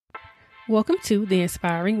Welcome to the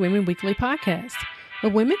Inspiring Women Weekly podcast,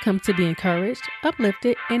 where women come to be encouraged,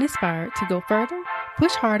 uplifted, and inspired to go further,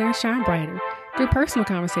 push harder, and shine brighter through personal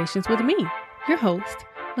conversations with me, your host,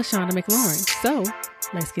 LaShonda McLaurin. So,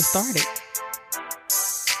 let's get started.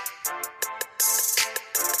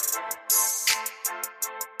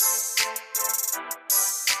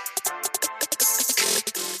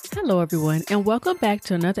 Hello, everyone, and welcome back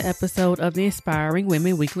to another episode of the Inspiring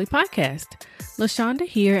Women Weekly podcast. LaShonda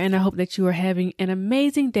here, and I hope that you are having an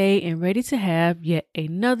amazing day and ready to have yet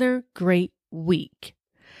another great week.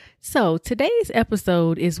 So today's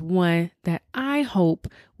episode is one that I hope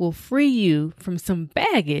will free you from some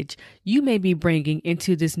baggage you may be bringing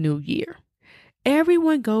into this new year.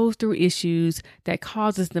 Everyone goes through issues that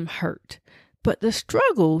causes them hurt, but the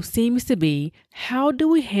struggle seems to be, how do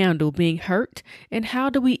we handle being hurt and how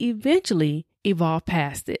do we eventually evolve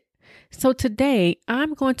past it? So today,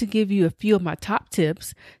 I'm going to give you a few of my top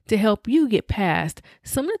tips to help you get past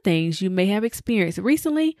some of the things you may have experienced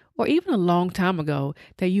recently or even a long time ago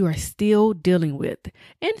that you are still dealing with.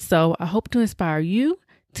 And so I hope to inspire you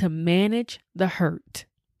to manage the hurt.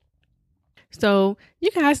 So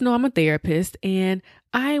you guys know I'm a therapist and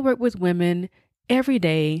I work with women every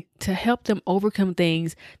day to help them overcome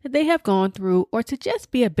things that they have gone through or to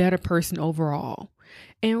just be a better person overall.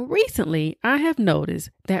 And recently, I have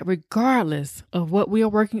noticed that regardless of what we are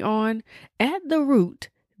working on, at the root,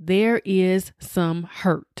 there is some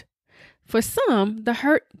hurt. For some, the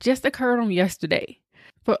hurt just occurred on yesterday.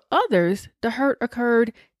 For others, the hurt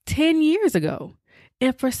occurred 10 years ago.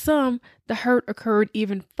 And for some, the hurt occurred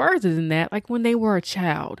even further than that, like when they were a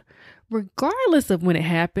child. Regardless of when it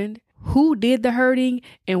happened, who did the hurting,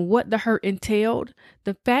 and what the hurt entailed,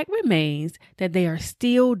 the fact remains that they are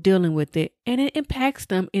still dealing with it and it impacts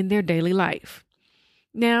them in their daily life.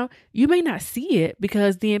 Now, you may not see it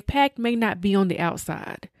because the impact may not be on the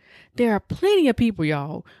outside. There are plenty of people,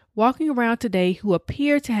 y'all, walking around today who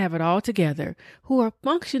appear to have it all together, who are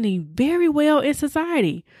functioning very well in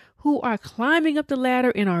society, who are climbing up the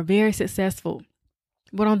ladder and are very successful.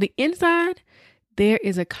 But on the inside, there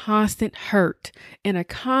is a constant hurt and a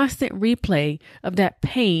constant replay of that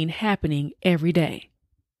pain happening every day.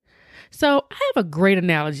 So I have a great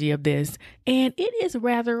analogy of this, and it is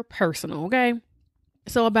rather personal, okay?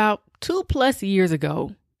 So about 2+ years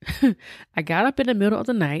ago, I got up in the middle of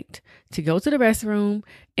the night to go to the restroom,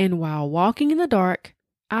 and while walking in the dark,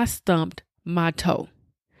 I stumped my toe.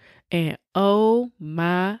 And oh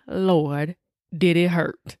my Lord, did it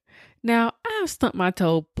hurt. Now, I've stumped my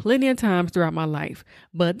toe plenty of times throughout my life,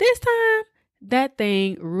 but this time, that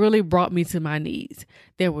thing really brought me to my knees.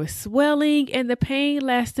 There was swelling and the pain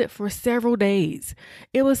lasted for several days.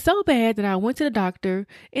 It was so bad that I went to the doctor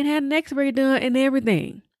and had an x-ray done and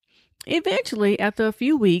everything. Eventually, after a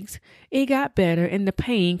few weeks, it got better and the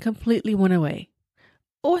pain completely went away.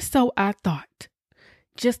 Or so I thought.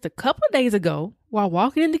 Just a couple of days ago, while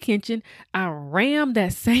walking in the kitchen, I rammed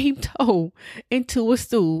that same toe into a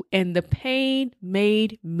stool and the pain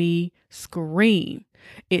made me scream.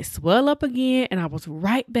 It swelled up again and I was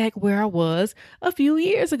right back where I was a few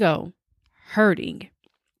years ago, hurting.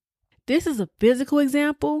 This is a physical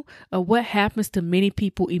example of what happens to many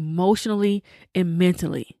people emotionally and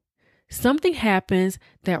mentally. Something happens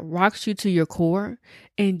that rocks you to your core,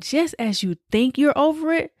 and just as you think you're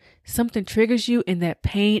over it, something triggers you and that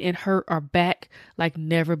pain and hurt are back like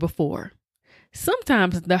never before.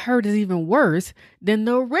 Sometimes the hurt is even worse than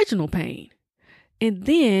the original pain. And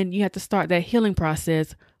then you have to start that healing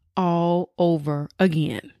process all over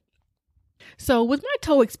again. So with my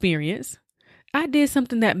toe experience, I did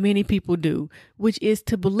something that many people do, which is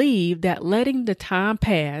to believe that letting the time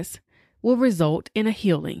pass will result in a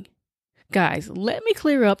healing. Guys, let me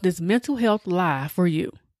clear up this mental health lie for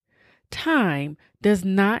you. Time does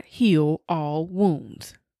not heal all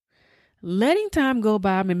wounds. Letting time go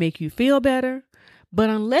by may make you feel better, but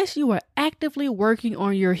unless you are actively working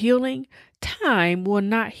on your healing, time will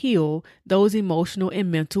not heal those emotional and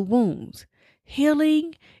mental wounds.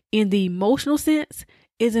 Healing, in the emotional sense,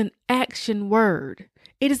 is an action word.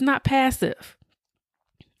 It is not passive.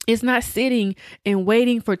 It's not sitting and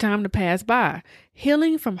waiting for time to pass by.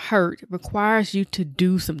 Healing from hurt requires you to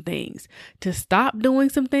do some things, to stop doing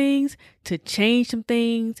some things, to change some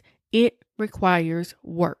things. It requires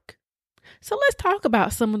work. So let's talk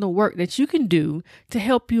about some of the work that you can do to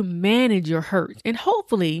help you manage your hurt and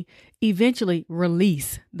hopefully eventually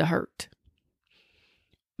release the hurt.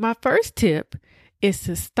 My first tip is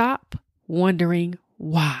to stop wondering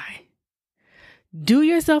why. Do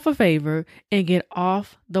yourself a favor and get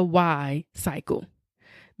off the why cycle.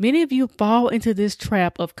 Many of you fall into this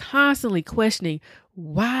trap of constantly questioning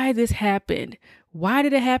why this happened. Why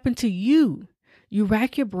did it happen to you? You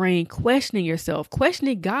rack your brain questioning yourself,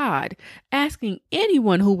 questioning God, asking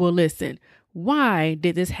anyone who will listen, why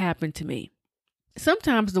did this happen to me?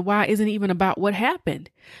 Sometimes the why isn't even about what happened,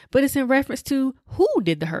 but it's in reference to who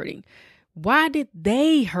did the hurting. Why did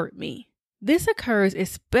they hurt me? This occurs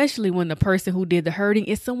especially when the person who did the hurting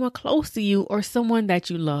is someone close to you or someone that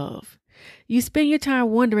you love. You spend your time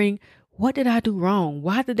wondering, what did I do wrong?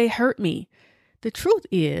 Why did they hurt me? The truth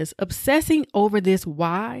is, obsessing over this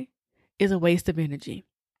why is a waste of energy.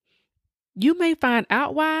 You may find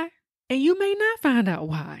out why, and you may not find out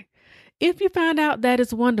why. If you find out, that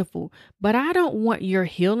is wonderful, but I don't want your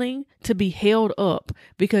healing to be held up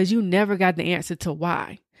because you never got the answer to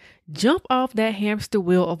why. Jump off that hamster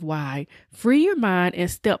wheel of why, free your mind and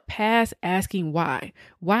step past asking why.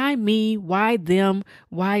 Why me? Why them?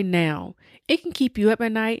 Why now? It can keep you up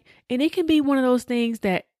at night, and it can be one of those things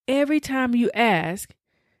that every time you ask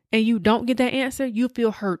and you don't get that answer, you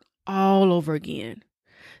feel hurt all over again.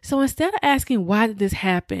 So instead of asking why did this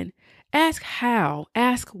happen, ask how,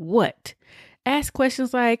 ask what. Ask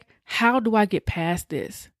questions like, how do I get past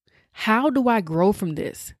this? How do I grow from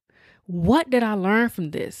this? What did I learn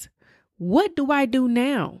from this? What do I do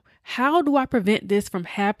now? How do I prevent this from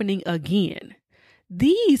happening again?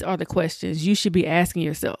 These are the questions you should be asking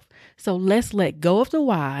yourself. So let's let go of the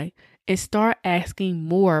why and start asking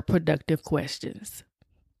more productive questions.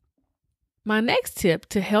 My next tip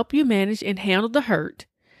to help you manage and handle the hurt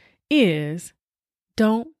is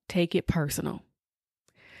don't take it personal.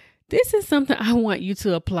 This is something I want you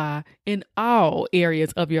to apply in all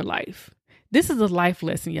areas of your life. This is a life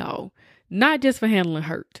lesson, y'all, not just for handling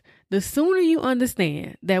hurt. The sooner you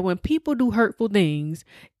understand that when people do hurtful things,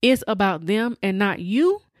 it's about them and not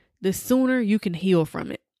you, the sooner you can heal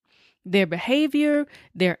from it. Their behavior,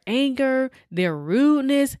 their anger, their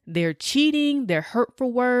rudeness, their cheating, their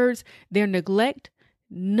hurtful words, their neglect,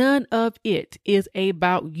 none of it is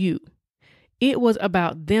about you. It was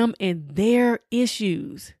about them and their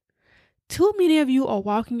issues. Too many of you are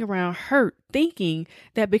walking around hurt, thinking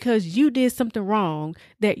that because you did something wrong,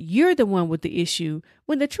 that you're the one with the issue,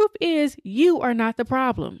 when the truth is you are not the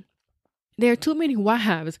problem. There are too many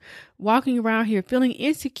wives walking around here feeling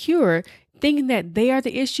insecure, thinking that they are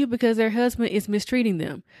the issue because their husband is mistreating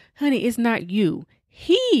them. Honey, it's not you.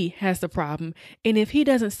 He has the problem. And if he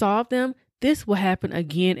doesn't solve them, this will happen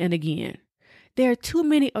again and again. There are too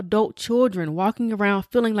many adult children walking around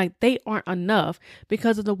feeling like they aren't enough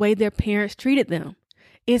because of the way their parents treated them.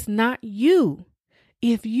 It's not you.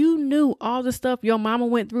 If you knew all the stuff your mama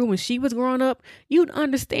went through when she was growing up, you'd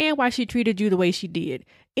understand why she treated you the way she did.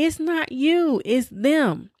 It's not you, it's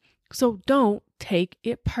them. So don't take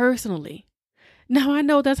it personally. Now, I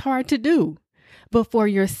know that's hard to do, but for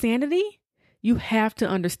your sanity, you have to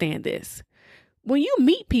understand this. When you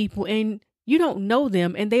meet people and you don't know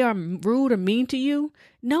them and they are rude or mean to you,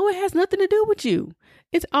 no, it has nothing to do with you.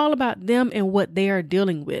 It's all about them and what they are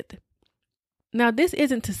dealing with. Now, this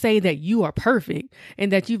isn't to say that you are perfect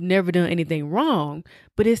and that you've never done anything wrong,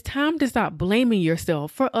 but it's time to stop blaming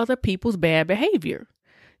yourself for other people's bad behavior.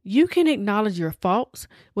 You can acknowledge your faults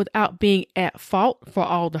without being at fault for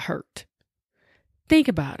all the hurt. Think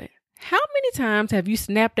about it. How many times have you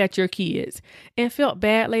snapped at your kids and felt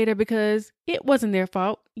bad later because it wasn't their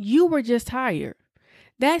fault? You were just tired.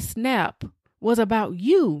 That snap was about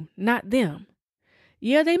you, not them.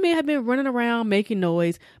 Yeah, they may have been running around making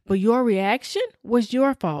noise, but your reaction was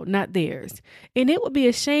your fault, not theirs. And it would be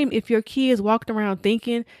a shame if your kids walked around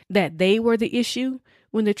thinking that they were the issue,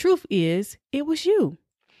 when the truth is, it was you.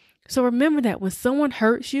 So remember that when someone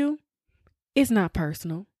hurts you, it's not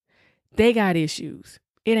personal. They got issues.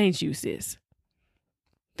 It ain't you, sis.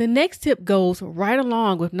 The next tip goes right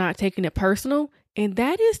along with not taking it personal, and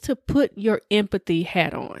that is to put your empathy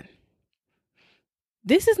hat on.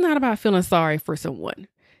 This is not about feeling sorry for someone.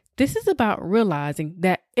 This is about realizing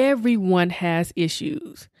that everyone has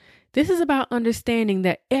issues. This is about understanding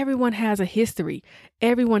that everyone has a history,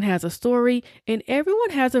 everyone has a story, and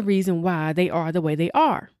everyone has a reason why they are the way they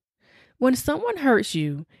are. When someone hurts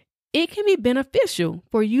you, it can be beneficial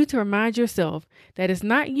for you to remind yourself that it's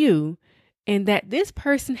not you and that this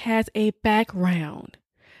person has a background.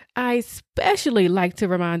 I especially like to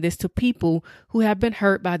remind this to people who have been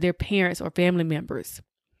hurt by their parents or family members.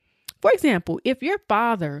 For example, if your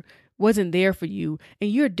father wasn't there for you and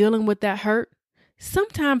you're dealing with that hurt,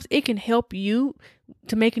 sometimes it can help you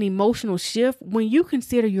to make an emotional shift when you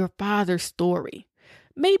consider your father's story.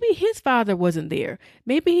 Maybe his father wasn't there.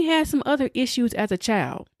 Maybe he had some other issues as a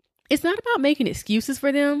child. It's not about making excuses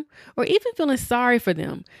for them or even feeling sorry for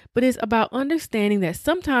them, but it's about understanding that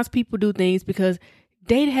sometimes people do things because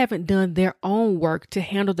They haven't done their own work to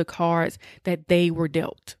handle the cards that they were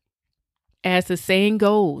dealt. As the saying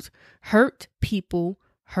goes, hurt people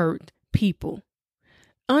hurt people.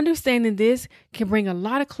 Understanding this can bring a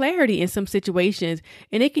lot of clarity in some situations,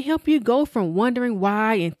 and it can help you go from wondering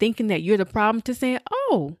why and thinking that you're the problem to saying,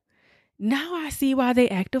 oh, now I see why they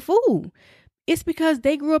act a fool. It's because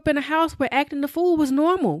they grew up in a house where acting the fool was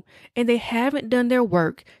normal, and they haven't done their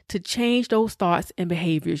work to change those thoughts and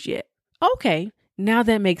behaviors yet. Okay, now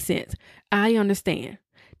that makes sense. I understand.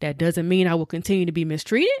 That doesn't mean I will continue to be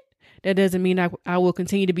mistreated. That doesn't mean I will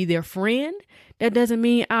continue to be their friend. That doesn't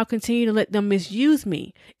mean I'll continue to let them misuse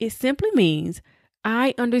me. It simply means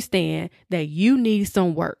I understand that you need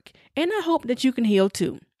some work, and I hope that you can heal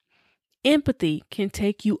too. Empathy can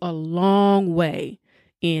take you a long way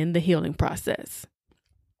in the healing process.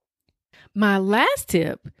 My last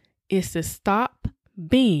tip is to stop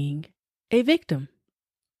being a victim.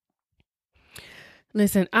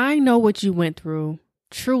 Listen, I know what you went through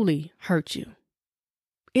truly hurt you.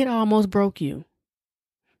 It almost broke you.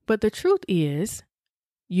 But the truth is,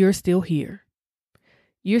 you're still here.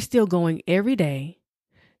 You're still going every day.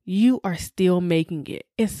 You are still making it.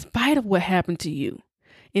 In spite of what happened to you,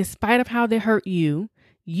 in spite of how they hurt you,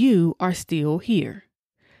 you are still here.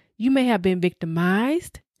 You may have been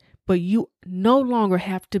victimized, but you no longer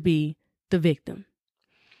have to be the victim.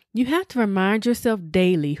 You have to remind yourself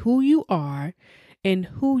daily who you are, and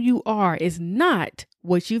who you are is not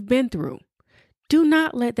what you've been through. Do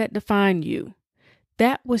not let that define you.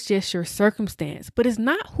 That was just your circumstance, but it's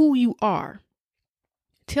not who you are.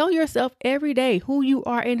 Tell yourself every day who you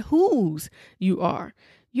are and whose you are.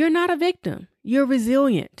 You're not a victim. You're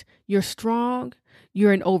resilient. You're strong.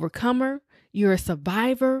 You're an overcomer. You're a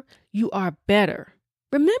survivor. You are better.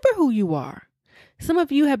 Remember who you are. Some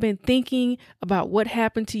of you have been thinking about what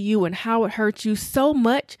happened to you and how it hurt you so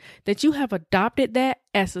much that you have adopted that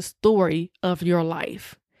as a story of your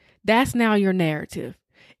life. That's now your narrative.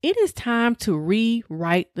 It is time to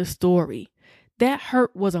rewrite the story. That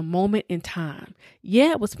hurt was a moment in time.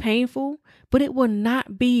 Yeah, it was painful, but it will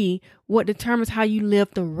not be what determines how you live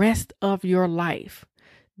the rest of your life.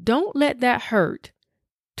 Don't let that hurt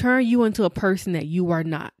turn you into a person that you are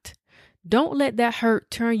not. Don't let that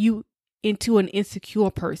hurt turn you into an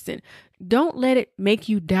insecure person. Don't let it make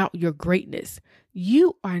you doubt your greatness.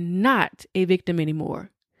 You are not a victim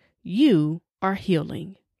anymore. You are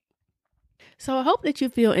healing. So I hope that you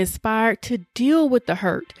feel inspired to deal with the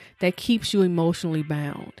hurt that keeps you emotionally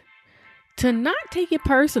bound. To not take it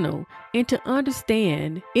personal and to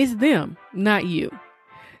understand it's them, not you.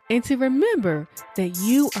 And to remember that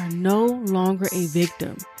you are no longer a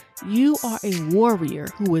victim. You are a warrior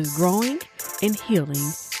who is growing and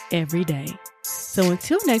healing every day. So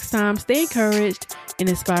until next time, stay encouraged and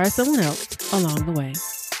inspire someone else along the way.